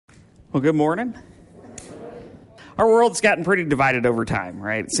Well, good morning. Our world's gotten pretty divided over time,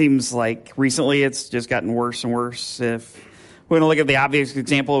 right? It seems like recently it's just gotten worse and worse. If we're going to look at the obvious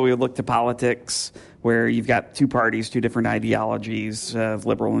example, we would look to politics, where you've got two parties, two different ideologies of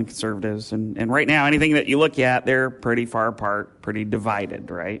liberal and conservatives. And right now, anything that you look at, they're pretty far apart, pretty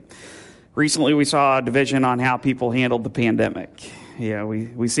divided, right? Recently, we saw a division on how people handled the pandemic.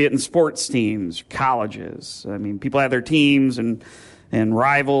 We see it in sports teams, colleges. I mean, people have their teams and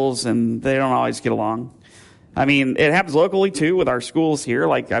rivals, and they don't always get along. I mean, it happens locally, too, with our schools here.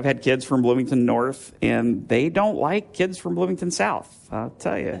 Like, I've had kids from Bloomington North, and they don't like kids from Bloomington South. I'll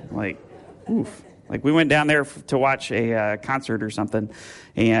tell you. Oof. We went down there to watch a concert or something,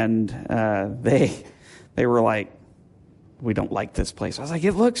 and they were like, we don't like this place. I was like,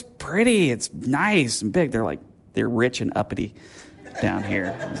 it looks pretty. It's nice and big. They're like, they're rich and uppity down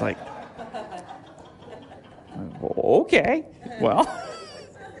here. I was like, okay, well,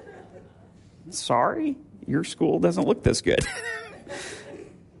 sorry, your school doesn't look this good.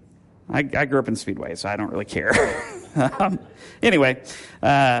 I grew up in Speedway, so I don't really care. Anyway,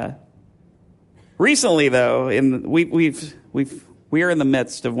 recently though, we are in the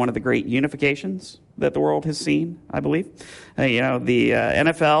midst of one of the great unifications that the world has seen, I believe. The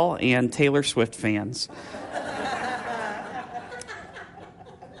NFL and Taylor Swift fans.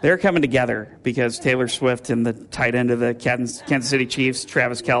 They're coming together because Taylor Swift and the tight end of the Kansas City Chiefs,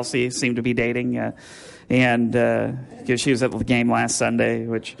 Travis Kelce, seem to be dating. Because she was at the game last Sunday,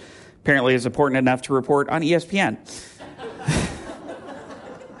 which apparently is important enough to report on ESPN.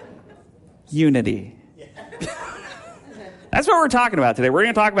 Unity. That's what we're talking about today. We're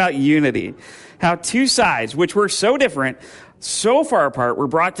going to talk about unity. How two sides, which were so different, so far apart, were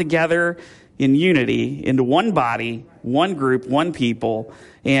brought together in unity into one body, one group, one people.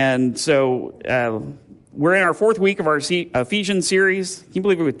 And so we're in our fourth week of our Ephesians series. Can you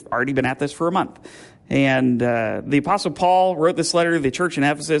believe we've already been at this for a month? And the Apostle Paul wrote this letter to the church in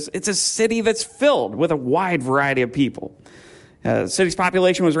Ephesus. It's a city that's filled with a wide variety of people. The city's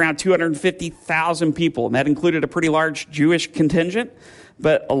population was around 250,000 people, and that included a pretty large Jewish contingent.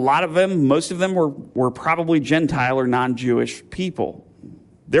 But a lot of them, most of them, were probably Gentile or non-Jewish people.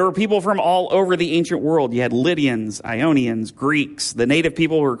 There were people from all over the ancient world. You had Lydians, Ionians, Greeks, the native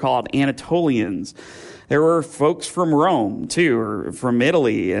people were called Anatolians. There were folks from Rome, too, or from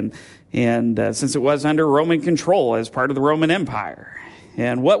Italy, and since it was under Roman control as part of the Roman Empire.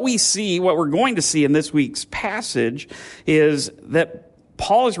 And what we're going to see in this week's passage is that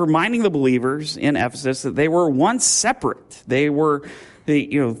Paul is reminding the believers in Ephesus that they were once separate. They were,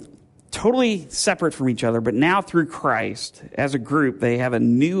 totally separate from each other, but now through Christ, as a group, they have a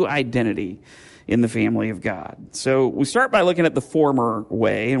new identity in the family of God. So we start by looking at the former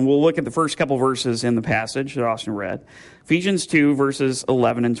way, and we'll look at the first couple verses in the passage that Austin read. Ephesians 2, verses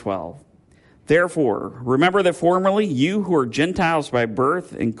 11 and 12. Therefore, remember that formerly you who are Gentiles by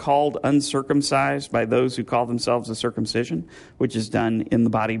birth and called uncircumcised by those who call themselves the circumcision, which is done in the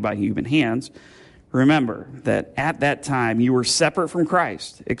body by human hands, remember that at that time you were separate from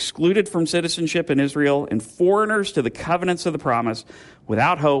Christ, excluded from citizenship in Israel, and foreigners to the covenants of the promise,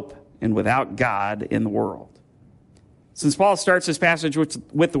 without hope and without God in the world. Since Paul starts this passage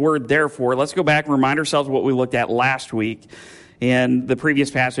with the word therefore, let's go back and remind ourselves what we looked at last week in the previous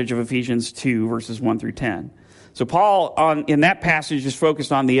passage of Ephesians 2, verses 1 through 10. So Paul, in that passage, is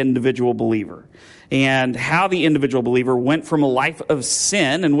focused on the individual believer and how the individual believer went from a life of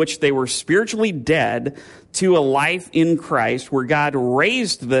sin in which they were spiritually dead to a life in Christ where God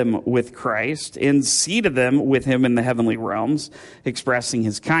raised them with Christ and seated them with him in the heavenly realms, expressing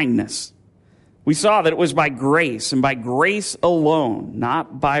his kindness. We saw that it was by grace and by grace alone,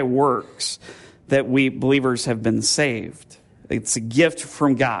 not by works, that we believers have been saved. It's a gift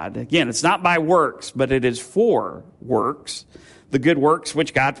from God. Again, it's not by works, but it is for works, the good works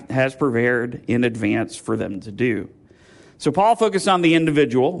which God has prepared in advance for them to do. So Paul focused on the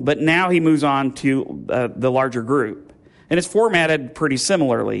individual, but now he moves on to the larger group. And it's formatted pretty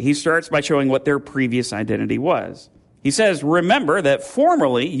similarly. He starts by showing what their previous identity was. He says, remember that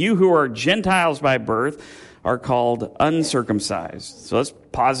formerly you who are Gentiles by birth are called uncircumcised. So let's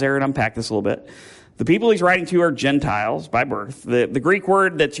pause there and unpack this a little bit. The people he's writing to are Gentiles by birth. The Greek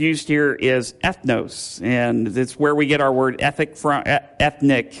word that's used here is ethnos, and it's where we get our word ethnic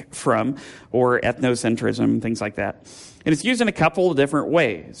from, or ethnocentrism, things like that. And it's used in a couple of different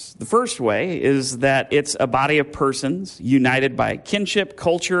ways. The first way is that it's a body of persons united by kinship,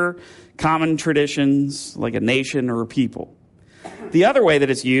 culture, common traditions, like a nation or a people. The other way that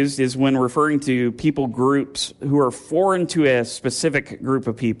it's used is when referring to people groups who are foreign to a specific group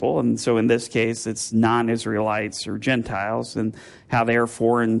of people. And so in this case, it's non-Israelites or Gentiles and how they are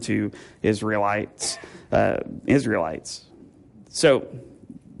foreign to Israelites. So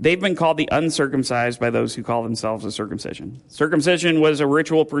they've been called the uncircumcised by those who call themselves a circumcision. Circumcision was a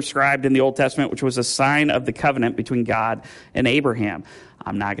ritual prescribed in the Old Testament, which was a sign of the covenant between God and Abraham.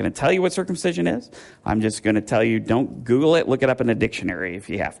 I'm not going to tell you what circumcision is. I'm just going to tell you, don't Google it. Look it up in a dictionary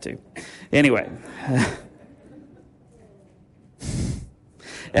if you have to. Anyway,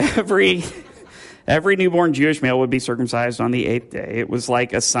 every newborn Jewish male would be circumcised on the 8th day. It was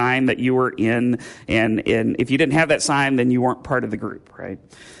like a sign that you were in, and if you didn't have that sign, then you weren't part of the group, right?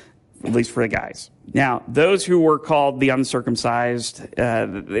 At least for the guys. Now, those who were called the uncircumcised,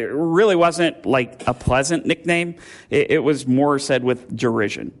 it really wasn't like a pleasant nickname. It was more said with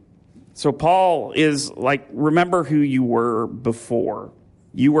derision. So Paul is like, remember who you were before.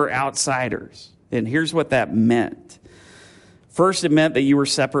 You were outsiders. And here's what that meant. First, it meant that you were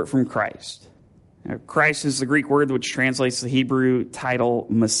separate from Christ. Now, Christ is the Greek word which translates the Hebrew title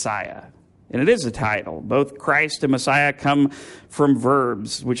Messiah. And it is a title. Both Christ and Messiah come from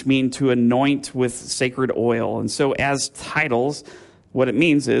verbs, which mean to anoint with sacred oil. And so as titles, what it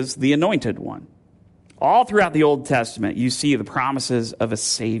means is the anointed one. All throughout the Old Testament, you see the promises of a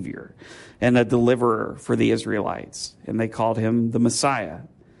Savior and a deliverer for the Israelites. And they called him the Messiah.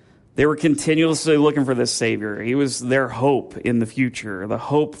 They were continuously looking for this Savior. He was their hope in the future, the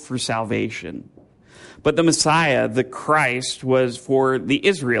hope for salvation. But the Messiah, the Christ, was for the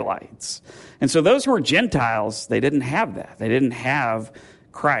Israelites. And so those who were Gentiles, they didn't have that. They didn't have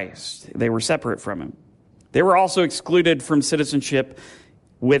Christ. They were separate from him. They were also excluded from citizenship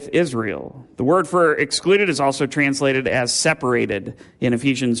with Israel. The word for excluded is also translated as separated in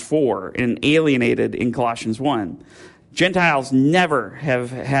Ephesians 4 and alienated in Colossians 1. Gentiles never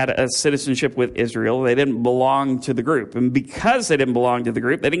have had a citizenship with Israel. They didn't belong to the group. And because they didn't belong to the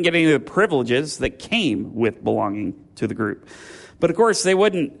group, they didn't get any of the privileges that came with belonging to the group. But of course, they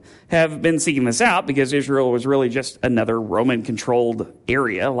wouldn't have been seeking this out because Israel was really just another Roman-controlled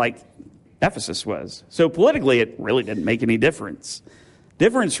area like Ephesus was. So politically, it really didn't make any difference.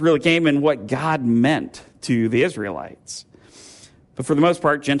 Difference really came in what God meant to the Israelites. But for the most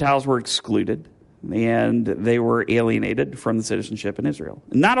part, Gentiles were excluded. And they were alienated from the citizenship in Israel.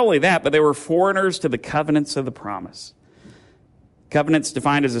 Not only that, but they were foreigners to the covenants of the promise. Covenants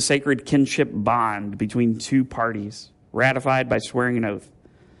defined as a sacred kinship bond between two parties, ratified by swearing an oath.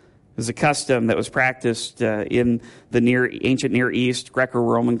 It was a custom that was practiced in the ancient Near East,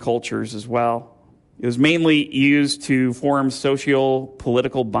 Greco-Roman cultures as well. It was mainly used to form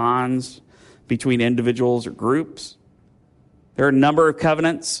socio-political bonds between individuals or groups. There are a number of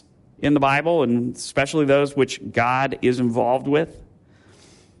covenants in the Bible, and especially those which God is involved with.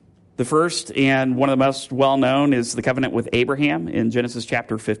 The first and one of the most well-known is the covenant with Abraham in Genesis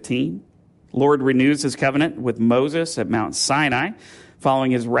chapter 15. The Lord renews his covenant with Moses at Mount Sinai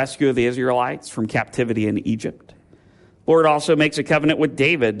following his rescue of the Israelites from captivity in Egypt. The Lord also makes a covenant with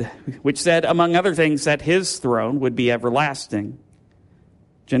David, which said, among other things, that his throne would be everlasting.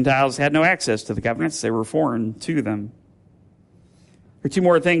 Gentiles had no access to the covenants. They were foreign to them. There are two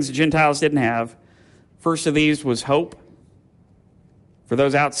more things the Gentiles didn't have. First of these was hope. For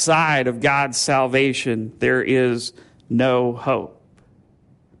those outside of God's salvation, there is no hope.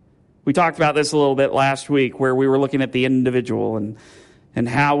 We talked about this a little bit last week where we were looking at the individual and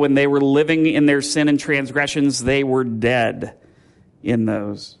how when they were living in their sin and transgressions, they were dead in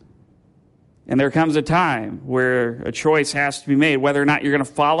those. And there comes a time where a choice has to be made whether or not you're going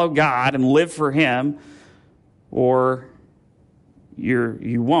to follow God and live for him or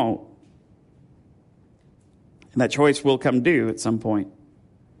you won't. And that choice will come due at some point.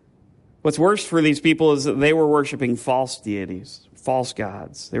 What's worse for these people is that they were worshiping false deities, false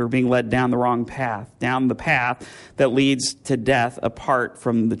gods. They were being led down the wrong path, down the path that leads to death apart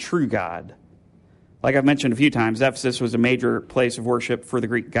from the true God. Like I've mentioned a few times, Ephesus was a major place of worship for the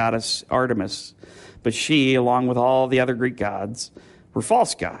Greek goddess Artemis. But she, along with all the other Greek gods, were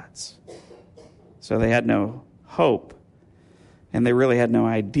false gods. So they had no hope. And they really had no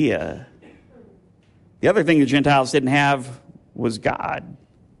idea. The other thing the Gentiles didn't have was God.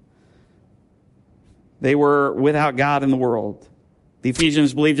 They were without God in the world. The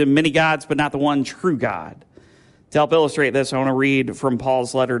Ephesians believed in many gods, but not the one true God. To help illustrate this, I want to read from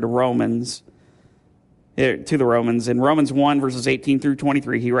Paul's letter to the Romans. In Romans 1, verses 18 through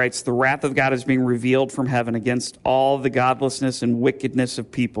 23, he writes, "The wrath of God is being revealed from heaven against all the godlessness and wickedness of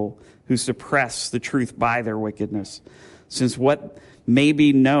people who suppress the truth by their wickedness. Since what may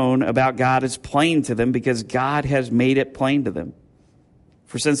be known about God is plain to them because God has made it plain to them.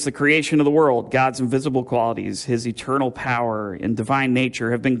 For since the creation of the world, God's invisible qualities, his eternal power and divine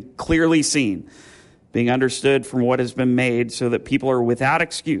nature have been clearly seen, being understood from what has been made, so that people are without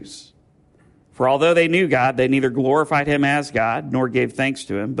excuse. For although they knew God, they neither glorified him as God, nor gave thanks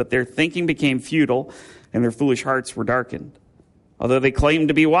to him, but their thinking became futile, and their foolish hearts were darkened. Although they claimed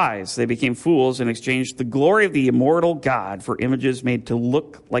to be wise, they became fools and exchanged the glory of the immortal God for images made to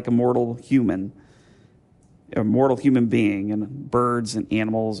look like a mortal human being, and birds and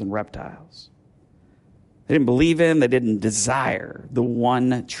animals and reptiles. They didn't believe in, they didn't desire the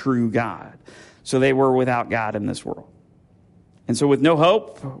one true God. So they were without God in this world. And so with no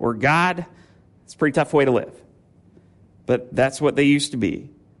hope or God, it's a pretty tough way to live. But that's what they used to be.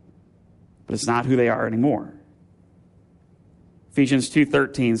 But it's not who they are anymore. Ephesians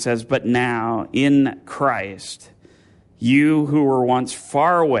 2:13 says, "But now in Christ, you who were once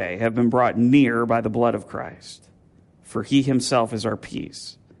far away have been brought near by the blood of Christ. For he himself is our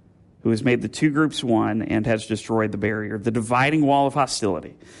peace, who has made the two groups one and has destroyed the barrier, the dividing wall of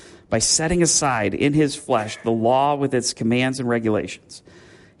hostility, by setting aside in his flesh the law with its commands and regulations.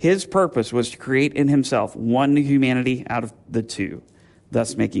 His purpose was to create in himself one new humanity out of the two,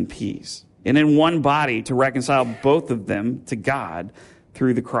 thus making peace, and in one body to reconcile both of them to God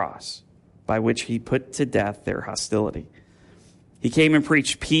through the cross, by which he put to death their hostility. He came and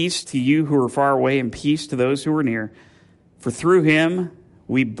preached peace to you who are far away and peace to those who are near. For through him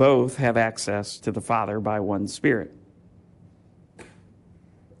we both have access to the Father by one Spirit."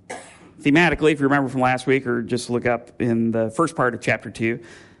 Thematically, if you remember from last week, or just look up in the first part of chapter 2,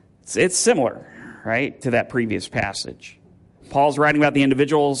 it's similar, right, to that previous passage. Paul's writing about the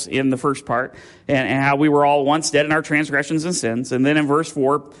individuals in the first part and how we were all once dead in our transgressions and sins. And then in verse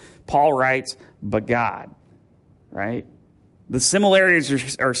 4, Paul writes, "But God," right? The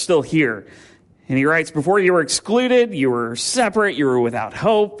similarities are still here. And he writes, "Before you were excluded, you were separate, you were without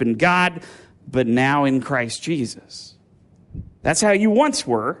hope in God, but now in Christ Jesus." That's how you once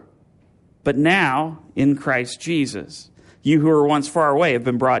were, but now in Christ Jesus. You who were once far away have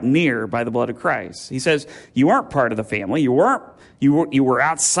been brought near by the blood of Christ. He says, you weren't part of the family. You were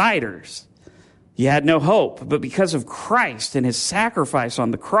outsiders. You had no hope. But because of Christ and his sacrifice on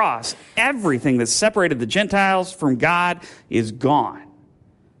the cross, everything that separated the Gentiles from God is gone.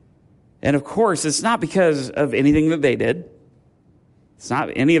 And of course, it's not because of anything that they did. It's not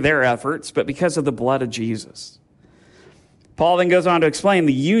any of their efforts, but because of the blood of Jesus. Paul then goes on to explain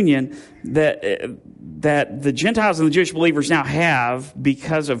the union that the Gentiles and the Jewish believers now have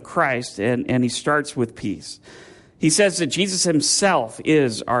because of Christ, and he starts with peace. He says that Jesus himself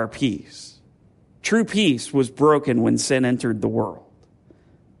is our peace. True peace was broken when sin entered the world.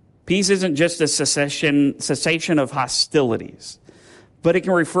 Peace isn't just a cessation of hostilities, but it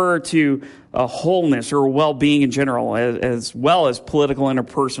can refer to a wholeness or well-being in general, as well as political and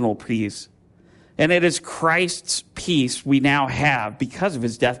interpersonal peace. And it is Christ's peace we now have because of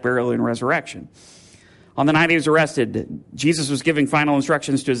his death, burial, and resurrection. On the night he was arrested, Jesus was giving final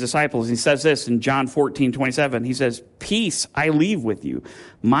instructions to his disciples. He says this in John 14:27. He says, "Peace I leave with you.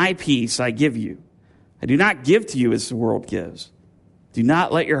 My peace I give you. I do not give to you as the world gives. Do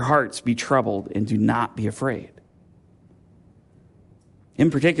not let your hearts be troubled, and do not be afraid." In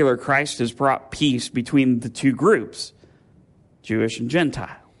particular, Christ has brought peace between the two groups, Jewish and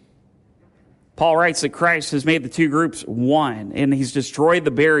Gentile. Paul writes that Christ has made the two groups one, and he's destroyed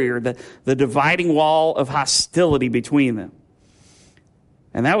the barrier, the dividing wall of hostility between them.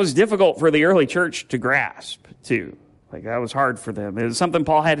 And that was difficult for the early church to grasp, too. Like, that was hard for them. It was something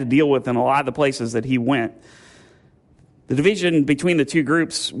Paul had to deal with in a lot of the places that he went. The division between the two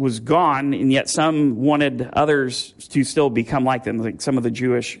groups was gone, and yet some wanted others to still become like them. Like some of the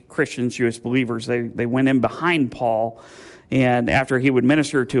Jewish Christians, Jewish believers, they went in behind Paul. And after he would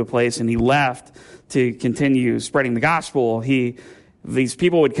minister to a place and he left to continue spreading the gospel, these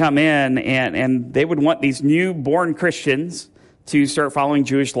people would come in and they would want these newborn Christians to start following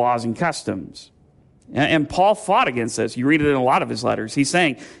Jewish laws and customs. And Paul fought against this. You read it in a lot of his letters. He's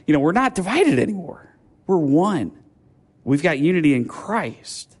saying, we're not divided anymore. We're one. We've got unity in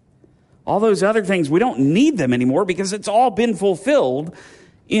Christ. All those other things, we don't need them anymore because it's all been fulfilled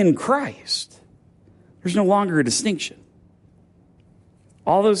in Christ. There's no longer a distinction.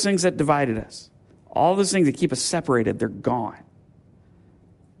 All those things that divided us, all those things that keep us separated, they're gone.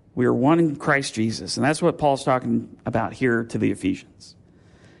 We are one in Christ Jesus. And that's what Paul's talking about here to the Ephesians.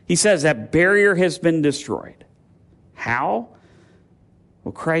 He says that barrier has been destroyed. How?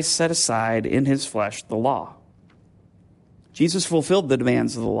 Well, Christ set aside in his flesh the law. Jesus fulfilled the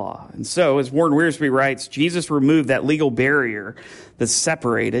demands of the law. And so, as Warren Wiersbe writes, Jesus removed that legal barrier that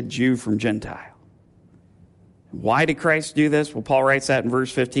separated Jew from Gentile. Why did Christ do this? Well, Paul writes that in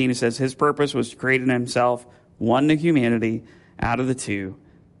verse 15. He says, his purpose was to create in himself one new humanity out of the two,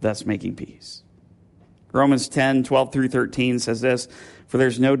 thus making peace. Romans 10:12 through 13 says this, for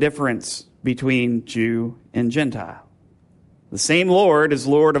there's no difference between Jew and Gentile. The same Lord is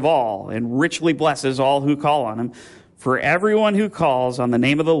Lord of all and richly blesses all who call on him. For everyone who calls on the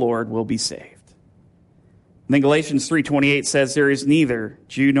name of the Lord will be saved. And then Galatians 3:28 says there is neither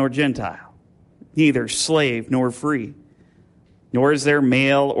Jew nor Gentile, neither slave nor free, nor is there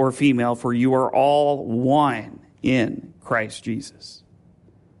male or female, for you are all one in Christ Jesus.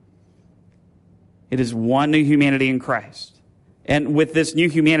 It is one new humanity in Christ. And with this new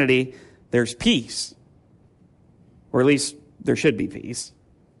humanity, there's peace. Or at least there should be peace.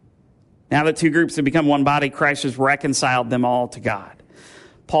 Now that two groups have become one body, Christ has reconciled them all to God.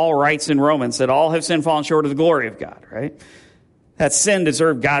 Paul writes in Romans that all have sinned and fallen short of the glory of God, right? That sin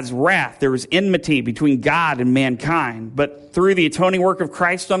deserved God's wrath. There was enmity between God and mankind. But through the atoning work of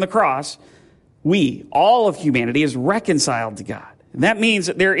Christ on the cross, we, all of humanity, is reconciled to God. And that means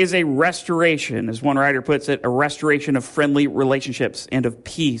that there is a restoration, as one writer puts it, a restoration of friendly relationships and of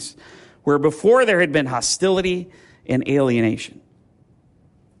peace, where before there had been hostility and alienation.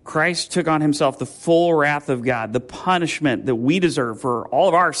 Christ took on himself the full wrath of God, the punishment that we deserve for all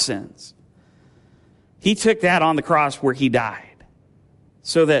of our sins. He took that on the cross where he died,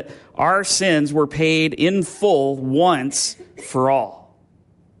 so that our sins were paid in full once for all.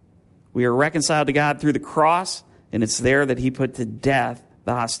 We are reconciled to God through the cross, and it's there that he put to death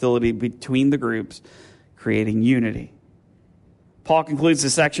the hostility between the groups, creating unity. Paul concludes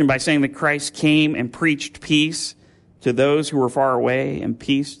this section by saying that Christ came and preached peace to those who were far away and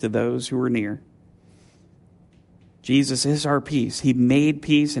peace to those who were near. Jesus is our peace. He made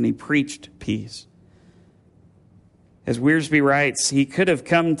peace and he preached peace. As Wiersbe writes, he could have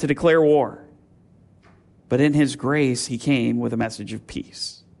come to declare war, but in his grace, he came with a message of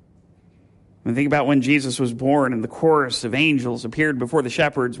peace. I mean, think about when Jesus was born and the chorus of angels appeared before the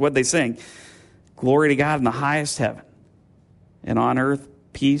shepherds. What'd they sing? Glory to God in the highest heaven, and on earth,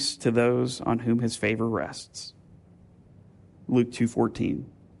 peace to those on whom his favor rests. Luke 2:14.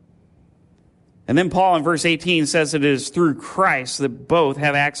 And then Paul in verse 18 says it is through Christ that both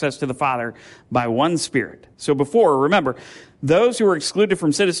have access to the Father by one Spirit. So before, remember, those who were excluded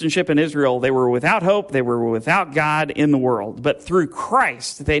from citizenship in Israel, they were without hope, they were without God in the world. But through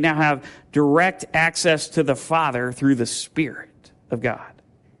Christ, they now have direct access to the Father through the Spirit of God.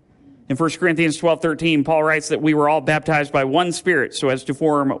 In 1 Corinthians 12:13, Paul writes that we were all baptized by one Spirit so as to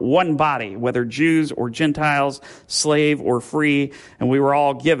form one body, whether Jews or Gentiles, slave or free, and we were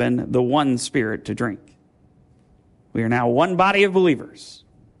all given the one Spirit to drink. We are now one body of believers,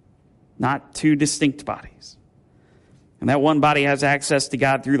 not two distinct bodies. And that one body has access to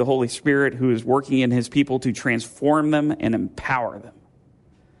God through the Holy Spirit, who is working in his people to transform them and empower them.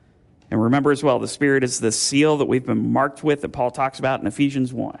 And remember as well, the Spirit is the seal that we've been marked with that Paul talks about in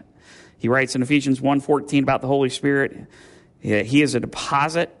Ephesians 1. He writes in Ephesians 1:14 about the Holy Spirit. He is a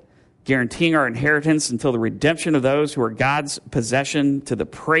deposit guaranteeing our inheritance until the redemption of those who are God's possession to the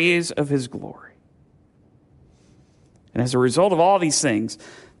praise of his glory. And as a result of all these things,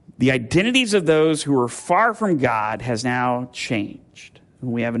 the identities of those who are far from God has now changed.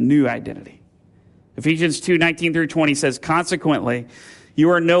 And we have a new identity. Ephesians 2:19 through 20 says, consequently, you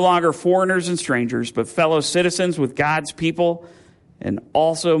are no longer foreigners and strangers, but fellow citizens with God's people and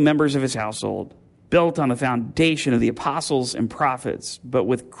also members of his household, built on the foundation of the apostles and prophets, but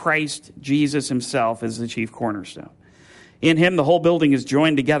with Christ Jesus himself as the chief cornerstone. In him, the whole building is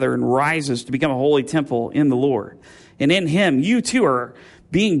joined together and rises to become a holy temple in the Lord. And in him, you too are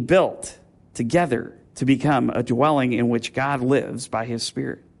being built together to become a dwelling in which God lives by his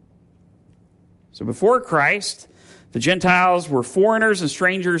Spirit. So before Christ, the Gentiles were foreigners and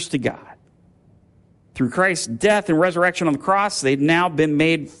strangers to God. Through Christ's death and resurrection on the cross, they've now been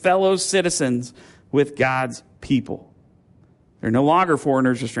made fellow citizens with God's people. They're no longer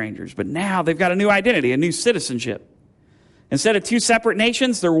foreigners or strangers, but now they've got a new identity, a new citizenship. Instead of two separate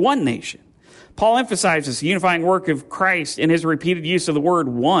nations, they're one nation. Paul emphasizes the unifying work of Christ in his repeated use of the word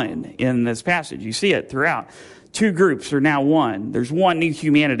one in this passage. You see it throughout. Two groups are now one. There's one new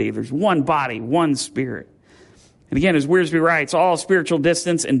humanity. There's one body, one Spirit. And again, as Wiersbe writes, all spiritual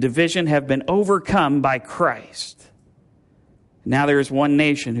distance and division have been overcome by Christ. Now there is one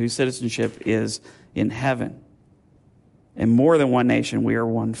nation whose citizenship is in heaven. And more than one nation, we are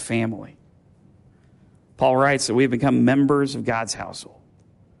one family. Paul writes that we've become members of God's household.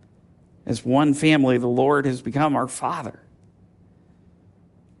 As one family, the Lord has become our Father.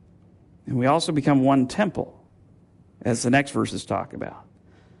 And we also become one temple, as the next verses talk about.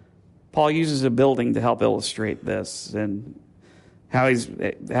 Paul uses a building to help illustrate this and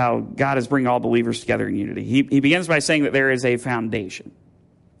how God is bringing all believers together in unity. He begins by saying that there is a foundation,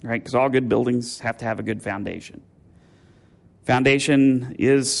 right? Because all good buildings have to have a good foundation. Foundation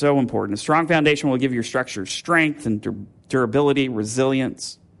is so important. A strong foundation will give your structure strength and durability,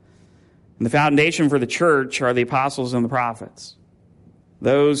 resilience. And the foundation for the church are the apostles and the prophets,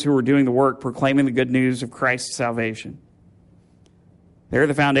 those who are doing the work proclaiming the good news of Christ's salvation. They're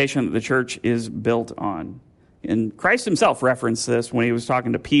the foundation that the church is built on. And Christ himself referenced this when he was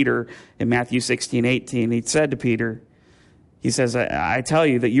talking to Peter in Matthew 16:18. He said to Peter, he says, I tell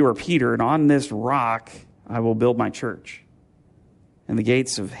you that you are Peter, and on this rock I will build my church, and the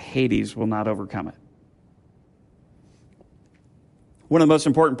gates of Hades will not overcome it. One of the most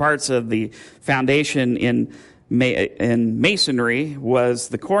important parts of the foundation in masonry was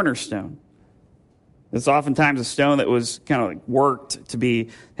the cornerstone. It's oftentimes a stone that was kind of like worked to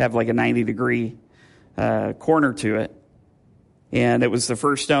have like a 90-degree corner to it. And it was the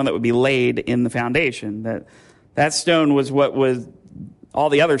first stone that would be laid in the foundation. That stone was what was all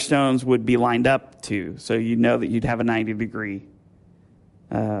the other stones would be lined up to. So you know that you'd have a 90-degree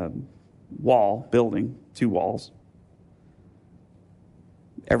wall, building, two walls.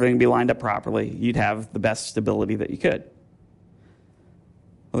 Everything would be lined up properly. You'd have the best stability that you could.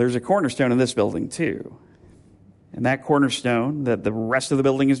 Well, there's a cornerstone in this building too. And that cornerstone that the rest of the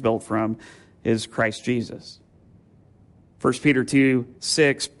building is built from is Christ Jesus. 1 Peter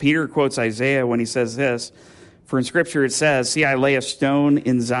 2:6, Peter quotes Isaiah when he says this, for in Scripture it says, see, I lay a stone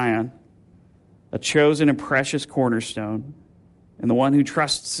in Zion, a chosen and precious cornerstone, and the one who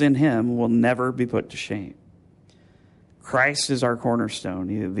trusts in him will never be put to shame. Christ is our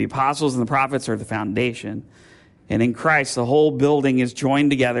cornerstone. The apostles and the prophets are the foundation. And in Christ, the whole building is joined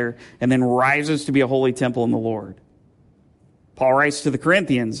together and then rises to be a holy temple in the Lord. Paul writes to the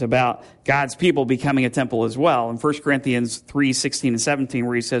Corinthians about God's people becoming a temple as well. In 1 Corinthians 3:16 and 17,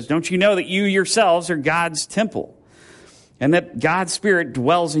 where he says, don't you know that you yourselves are God's temple and that God's Spirit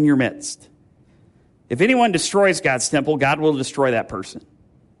dwells in your midst? If anyone destroys God's temple, God will destroy that person.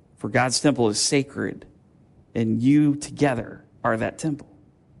 For God's temple is sacred, and you together are that temple.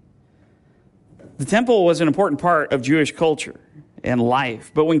 The temple was an important part of Jewish culture and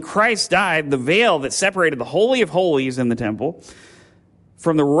life. But when Christ died, the veil that separated the Holy of Holies in the temple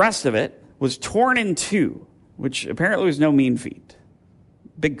from the rest of it was torn in two, which apparently was no mean feat.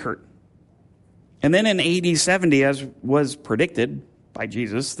 Big curtain. And then in AD 70, as was predicted by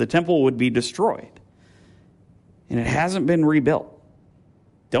Jesus, the temple would be destroyed. And it hasn't been rebuilt.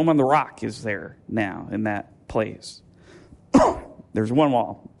 Dome on the Rock is there now in that place. There's one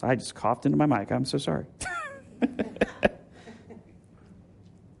wall. I just coughed into my mic. I'm so sorry.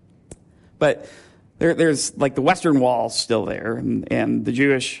 But there's like the Western Wall still there, and the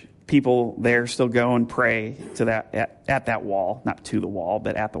Jewish people there still go and pray to that at that wall, not to the wall,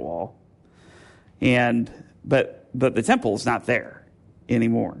 but at the wall. But the temple is not there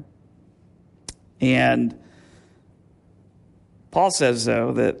anymore. And Paul says,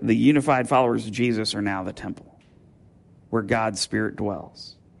 though, that the unified followers of Jesus are now the temple, where God's Spirit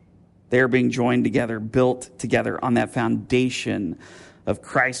dwells. They're being joined together, built together on that foundation of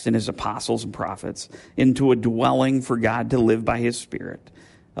Christ and his apostles and prophets into a dwelling for God to live by his Spirit,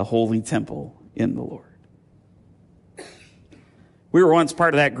 a holy temple in the Lord. We were once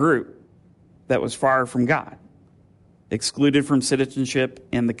part of that group that was far from God, excluded from citizenship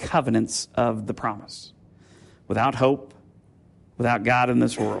and the covenants of the promise, without hope, without God in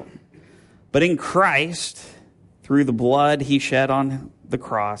this world. But in Christ, through the blood he shed on the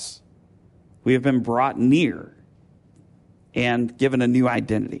cross, we have been brought near and given a new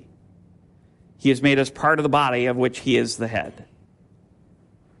identity. He has made us part of the body of which he is the head.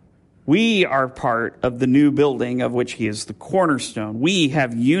 We are part of the new building of which he is the cornerstone. We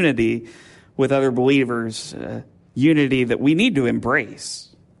have unity with other believers, unity that we need to embrace.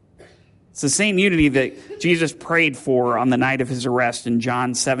 It's the same unity that Jesus prayed for on the night of his arrest in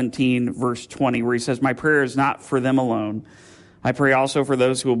John 17, verse 20, where he says, my prayer is not for them alone. I pray also for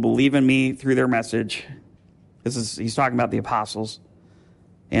those who will believe in me through their message. He's talking about the apostles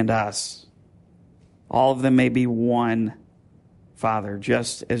and us. All of them may be one, Father,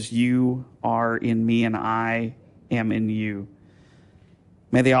 just as you are in me and I am in you.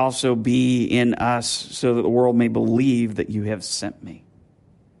 May they also be in us so that the world may believe that you have sent me.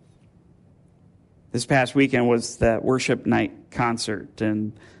 This past weekend was the worship night concert,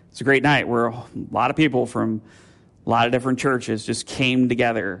 and it's a great night where a lot of people from a lot of different churches just came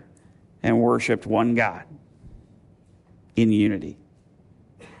together and worshiped one God in unity.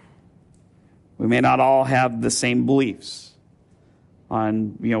 We may not all have the same beliefs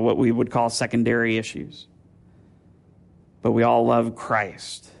on, what we would call secondary issues. But we all love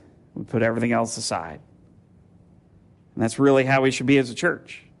Christ. We put everything else aside. And that's really how we should be as a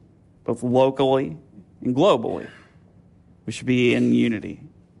church, both locally and globally. We should be in unity.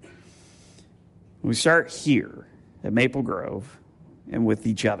 We start here at Maple Grove and with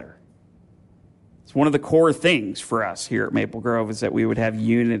each other. It's one of the core things for us here at Maple Grove is that we would have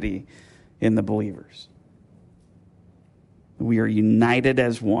unity in the believers. We are united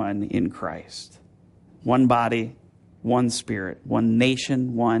as one in Christ. One body, one spirit, one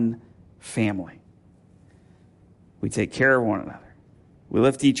nation, one family. We take care of one another. We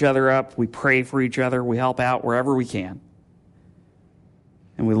lift each other up. We pray for each other. We help out wherever we can.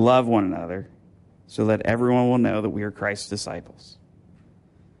 And we love one another so that everyone will know that we are Christ's disciples.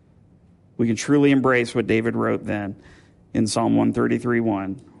 We can truly embrace what David wrote then in Psalm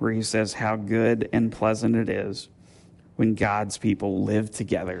 133:1, where he says, how good and pleasant it is when God's people live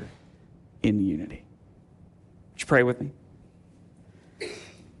together in unity. Would you pray with me?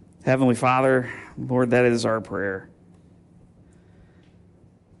 Heavenly Father, Lord, that is our prayer.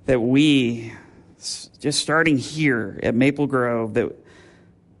 That we, just starting here at Maple Grove,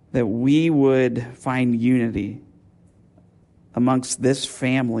 that we would find unity amongst this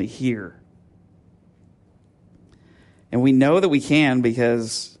family here. And we know that we can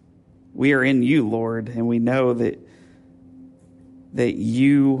because we are in you, Lord, and we know that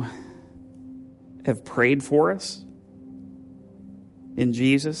you have prayed for us in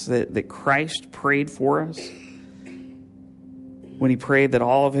Jesus, that Christ prayed for us when he prayed that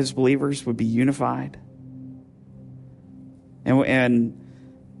all of his believers would be unified. And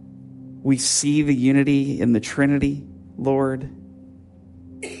we see the unity in the Trinity, Lord,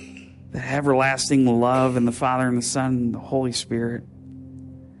 the everlasting love in the Father and the Son and the Holy Spirit.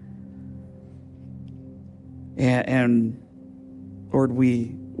 And Lord,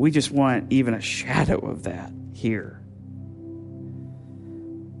 we just want even a shadow of that here.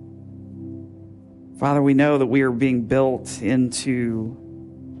 Father, we know that we are being built into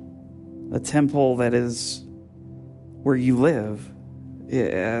a temple that is where you live.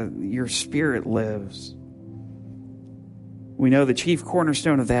 Your Spirit lives. We know the chief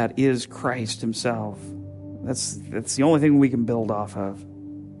cornerstone of that is Christ himself. That's the only thing we can build off of.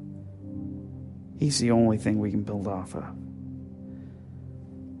 He's the only thing we can build off of.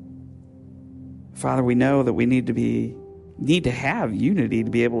 Father, we know that we need to have unity to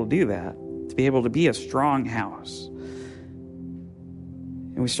be able to do that, to be able to be a strong house.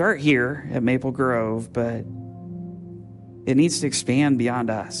 And we start here at Maple Grove, but it needs to expand beyond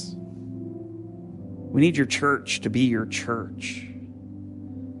us. We need your church to be your church,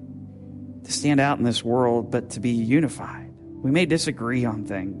 to stand out in this world, but to be unified. We may disagree on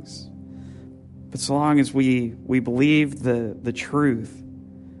things, but so long as we believe the truth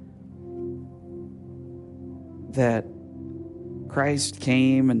that Christ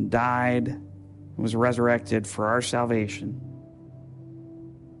came and died and was resurrected for our salvation,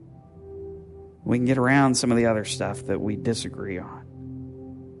 we can get around some of the other stuff that we disagree on.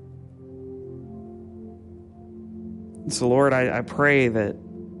 And so, Lord, I pray that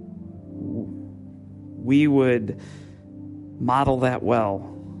we would model that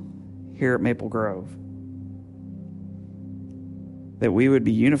well here at Maple Grove. That we would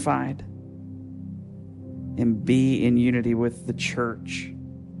be unified and be in unity with the church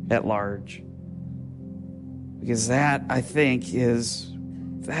at large. Because that, I think,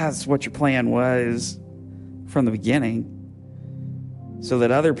 that's what your plan was from the beginning. So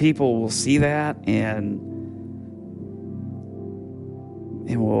that other people will see that and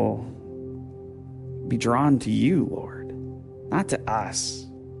will be drawn to you, Lord. Not to us,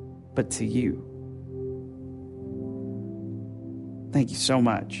 but to you. Thank you so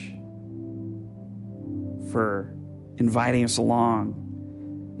much for inviting us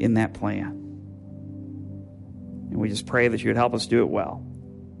along in that plan. And we just pray that you would help us do it well.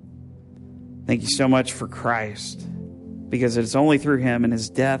 Thank you so much for Christ, because it's only through him and his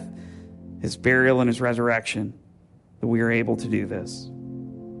death, his burial, and his resurrection that we are able to do this.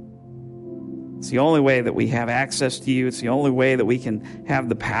 It's the only way that we have access to you. It's the only way that we can have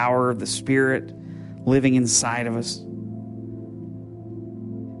the power of the Spirit living inside of us.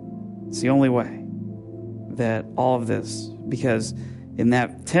 It's the only way that all of this, because in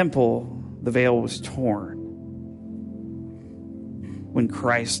that temple, the veil was torn when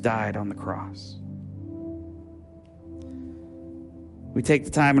Christ died on the cross. We take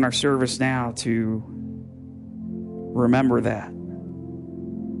the time in our service now to remember that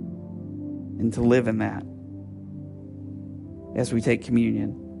and to live in that as we take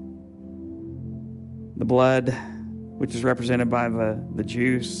communion. The blood which is represented by the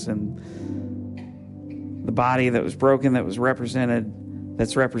juice, and the body that was broken that's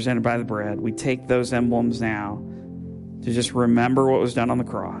represented by the bread. We take those emblems now to just remember what was done on the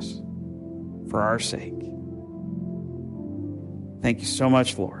cross for our sake. Thank you so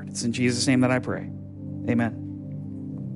much, Lord. It's in Jesus' name that I pray. Amen.